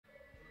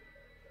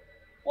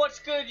What's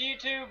good,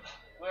 YouTube?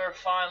 We're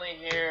finally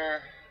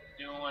here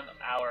doing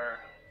our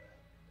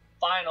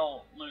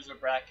final loser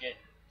bracket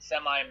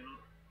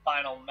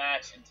semi-final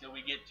match until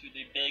we get to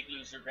the big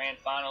loser grand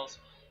finals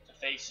to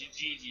face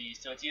Gigi.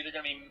 So it's either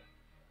going to be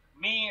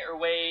me or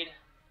Wade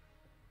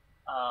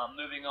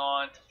moving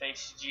on to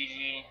face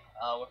Gigi.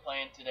 We're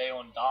playing today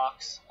on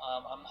docks.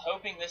 I'm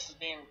hoping this is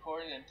being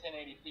recorded in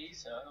 1080p,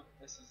 so I hope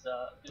this is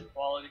good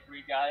quality for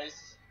you guys.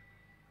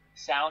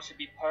 Sound should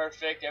be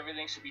perfect.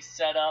 Everything should be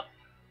set up.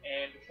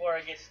 And before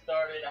I get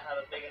started, I have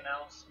a big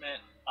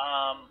announcement.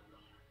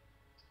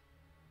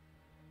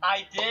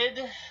 I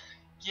did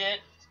get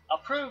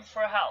approved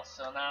for a house,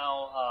 so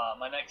now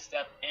my next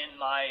step in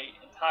my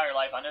entire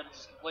life, I know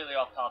this is completely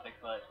off topic,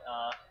 but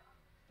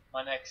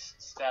my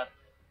next step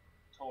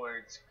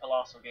towards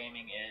Colossal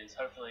Gaming is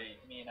hopefully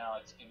me and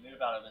Alex can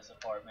move out of this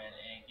apartment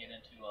and get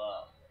into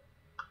a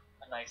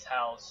nice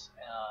house,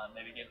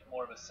 maybe get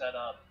more of a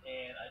setup.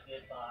 And I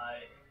did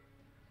buy,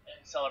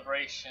 in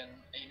celebration,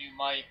 a new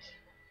mic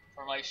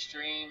for my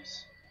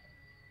streams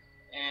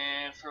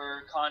and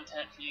for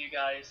content for you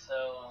guys.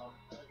 So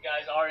if you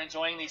guys are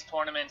enjoying these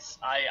tournaments,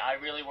 I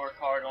really work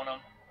hard on them.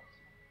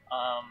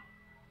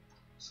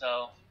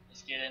 So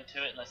let's get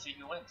into it and let's see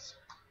who wins.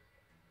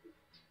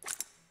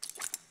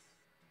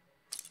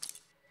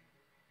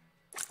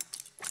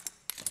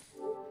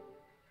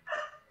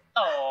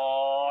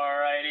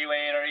 Alrighty,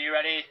 Wade, are you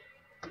ready?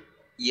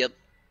 Yep.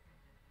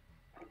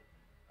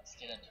 Let's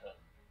get into it.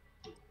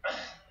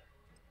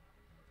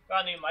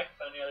 Got a new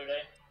microphone the other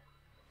day.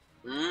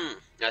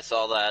 I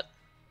saw that.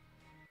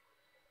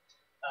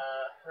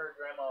 Her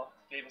grandma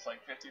gave us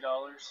like $50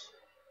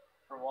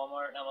 for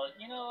Walmart, and I'm like,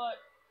 you know what?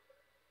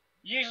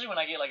 Usually when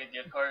I get like a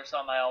gift card or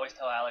something, I always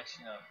tell Alex,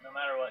 you know, no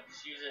matter what,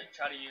 just use it,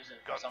 try to use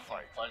it for something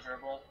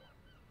pleasurable.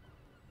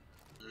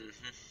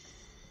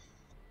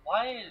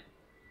 Why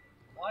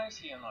is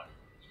he in our...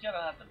 You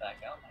gotta have to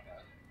back out, my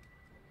god.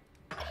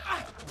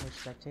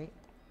 Spectate.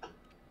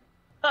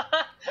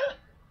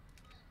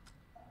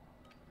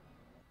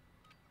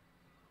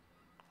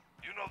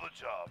 You know the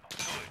job.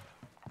 Do it.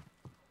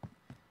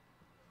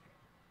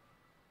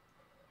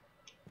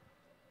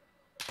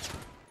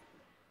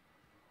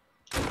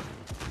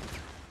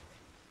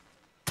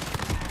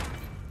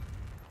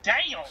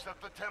 Damn!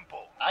 Set the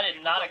tempo. I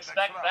did not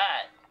expect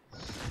that.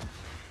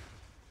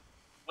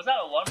 Was that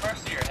a one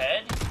burst to your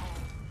head?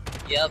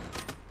 Yep.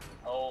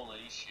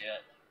 Holy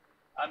shit.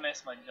 I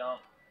missed my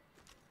jump.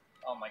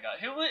 Oh my god.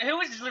 Who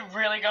is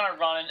really gonna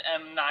run an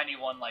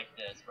M91 like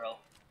this, bro?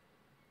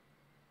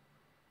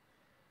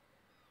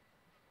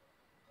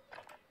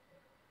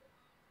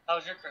 How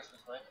was your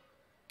Christmas, Wade?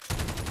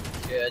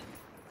 Good.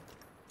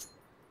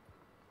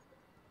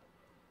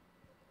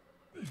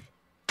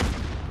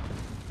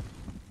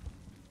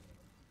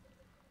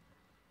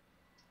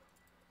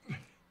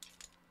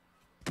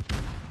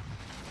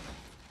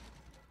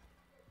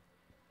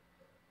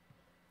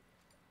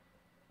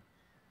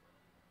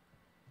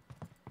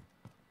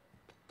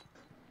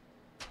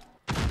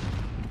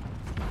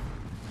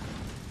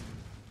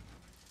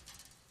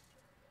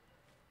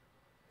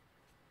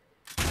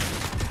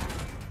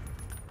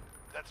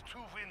 That's 2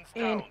 wins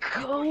down. And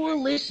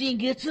Coalition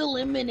gets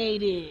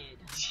eliminated.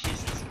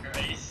 Jesus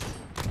Christ.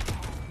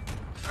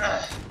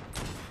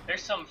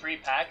 There's some free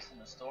packs in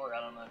the store. I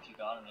don't know if you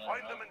got them yet.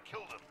 Find them and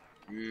kill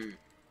them.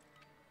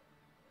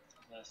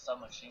 The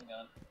submachine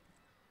gun.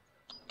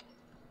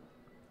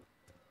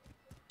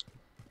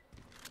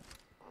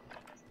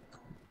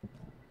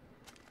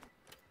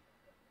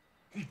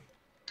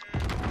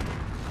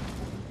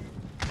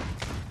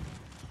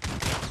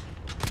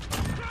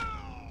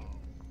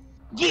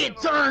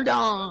 Get turned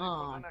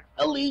on!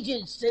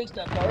 Allegiance takes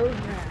the third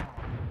round.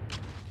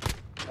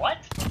 What?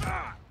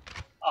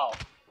 Oh.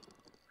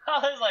 I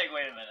was like,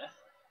 wait a minute.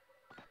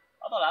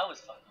 I thought I was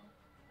fucking.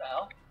 What the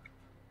hell?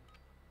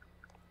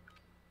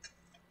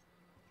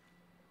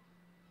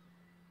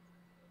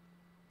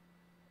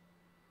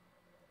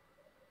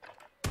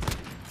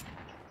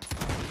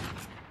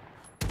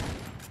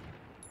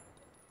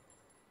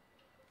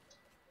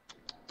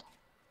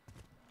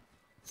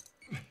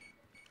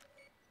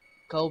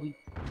 Kobe.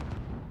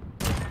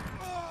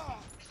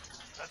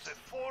 That's it.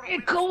 4 And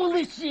wins.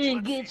 Coalition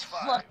Let's gets see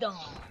 5. fucked on.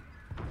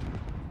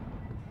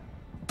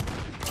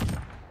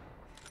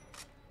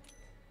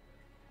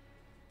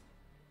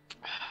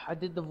 I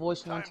did the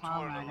voice one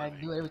time and I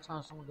gotta do it every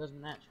time someone does a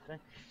match, okay?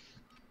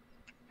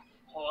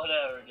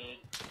 Whatever, dude.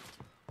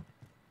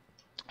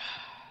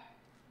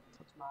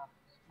 It's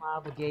my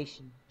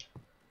obligation.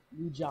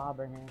 New job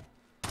right now.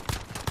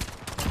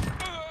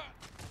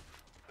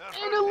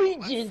 And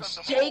Allegiance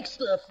takes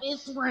the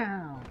 5th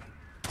round.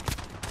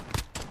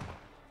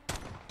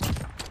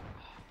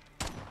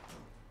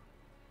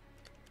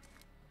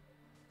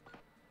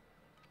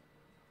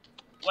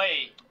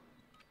 Wait.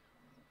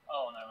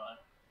 Oh, never mind.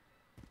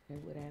 They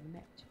would have a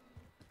match.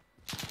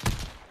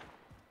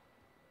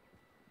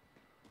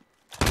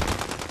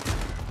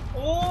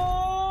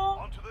 Oh!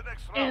 On to the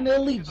next round. And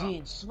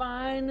Allegiance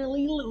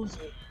finally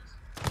loses.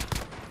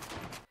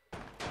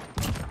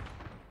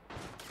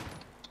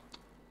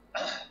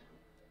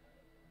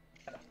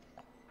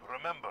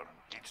 remember,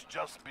 it's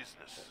just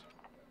business.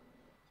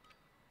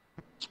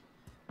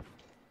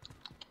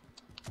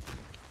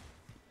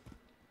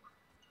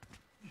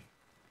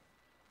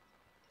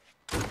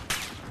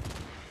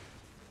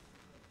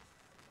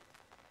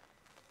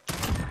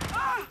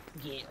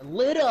 Get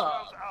lit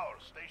up. It's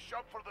ours. Stay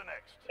sharp for the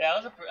next. Yeah,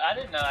 I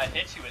didn't know I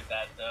hit you with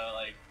that though.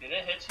 Like, did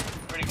it hit you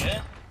pretty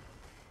good?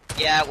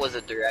 Yeah, it was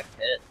a direct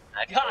hit.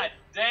 Actually. God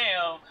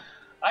damn!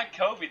 I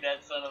Kobe'd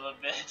that son of a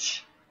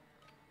bitch.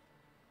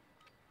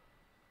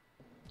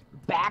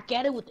 Back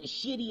at it with the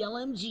shitty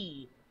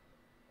LMG.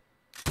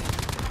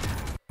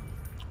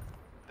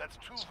 That's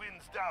 2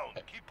 wins down.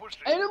 Keep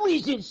pushing. And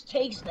Allegiance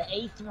takes the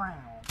 8th round.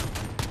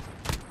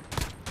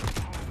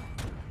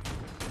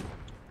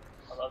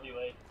 I love you,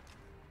 Wade.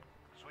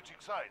 Switching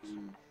sides.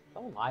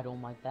 Oh, I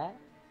don't like that.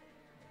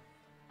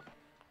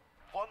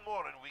 One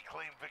more and we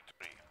claim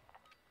victory.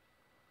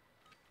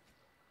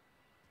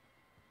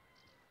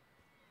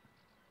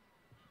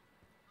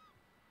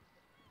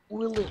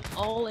 Will it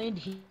all end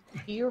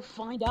here?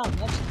 Find out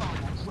next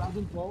time on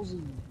Dragon Ball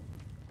Z.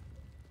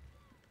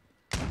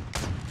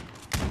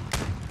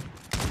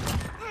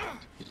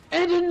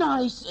 And a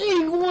nice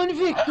 8-1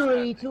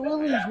 victory to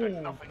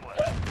Allegiance. Nothing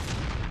left.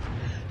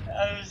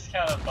 I was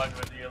kind of fucking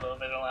with you a little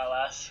bit on that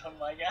last one,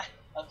 my guy.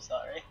 I'm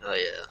sorry. Oh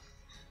yeah.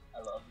 I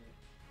love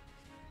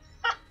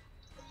you.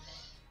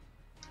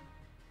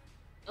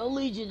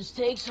 Allegiance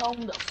takes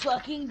home the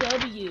fucking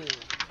W.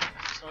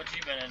 So what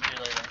you been into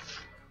lately?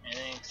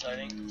 Anything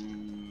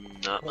exciting?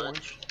 Not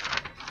much.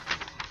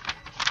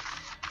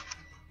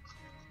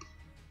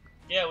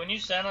 Yeah, when you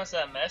sent us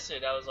that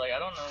message, I was like, I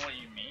don't know what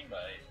you mean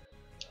by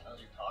what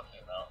you're talking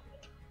about.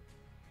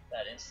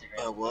 That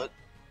Instagram. What?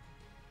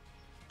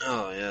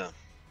 Oh yeah.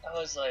 I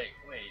was like,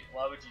 wait,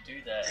 why would you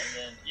do that? And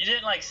then you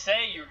didn't like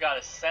say you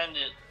gotta send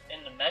it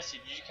in the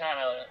message. You just kind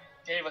of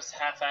gave us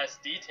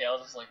half-assed details.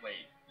 I was like,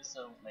 wait, this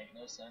don't make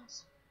no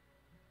sense.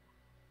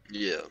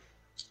 Yeah.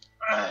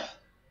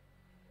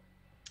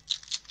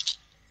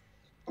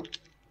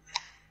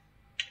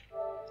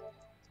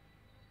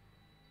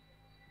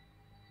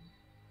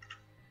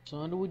 So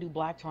when do we do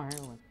Black Tar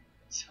Heroin?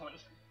 So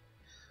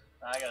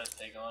I gotta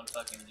take on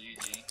fucking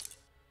GG.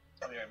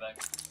 I'll be right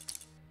back.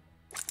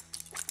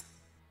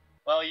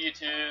 Well,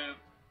 YouTube,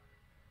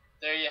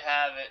 there you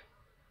have it.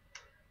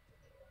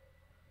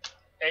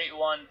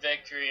 8-1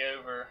 victory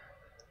over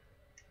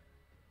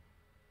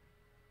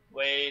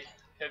Wade.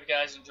 Hope you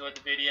guys enjoyed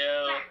the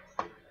video.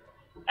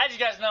 As you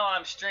guys know,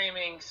 I'm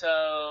streaming,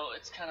 so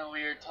it's kind of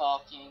weird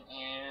talking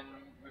and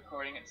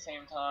recording at the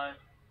same time.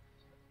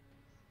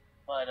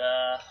 But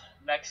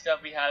next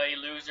up we have a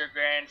loser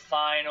grand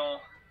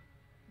final.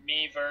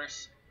 Me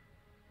versus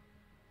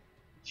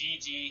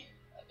GG.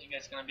 I think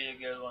that's going to be a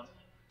good one.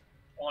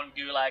 On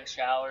Gulag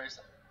Showers.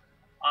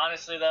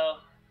 Honestly though,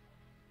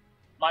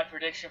 my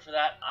prediction for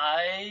that,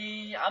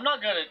 I'm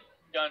not good at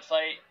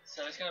gunfight,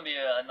 so it's gonna be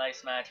a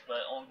nice match,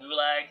 but on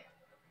Gulag,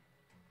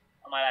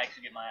 I might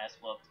actually get my ass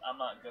whooped. I'm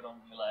not good on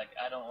Gulag.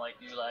 I don't like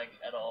Gulag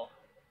at all.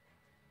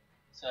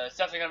 So it's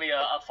definitely gonna be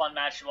a fun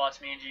match to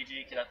watch me and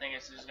GG, because I think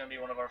this is gonna be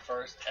one of our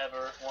first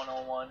ever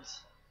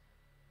one-on-ones.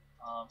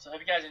 So I hope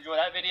you guys enjoy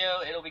that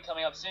video. It'll be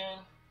coming up soon.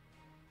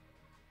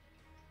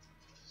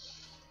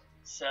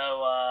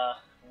 So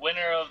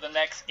winner of the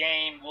next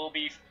game will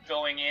be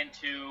going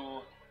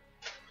into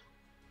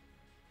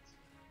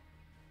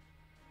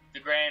the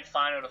grand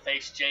final to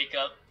face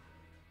Jacob.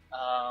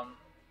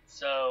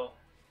 So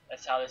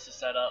that's how this is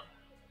set up.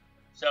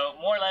 So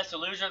more or less, the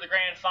loser of the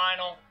grand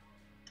final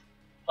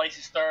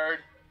places third,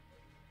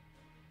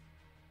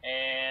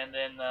 and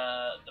then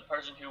the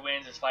person who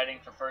wins is fighting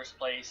for first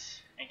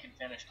place and can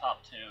finish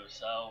top 2.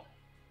 So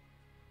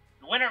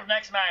the winner of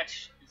next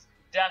match is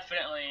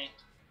definitely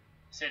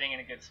sitting in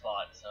a good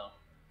spot. So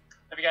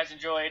hope you guys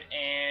enjoyed,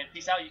 and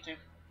peace out, YouTube.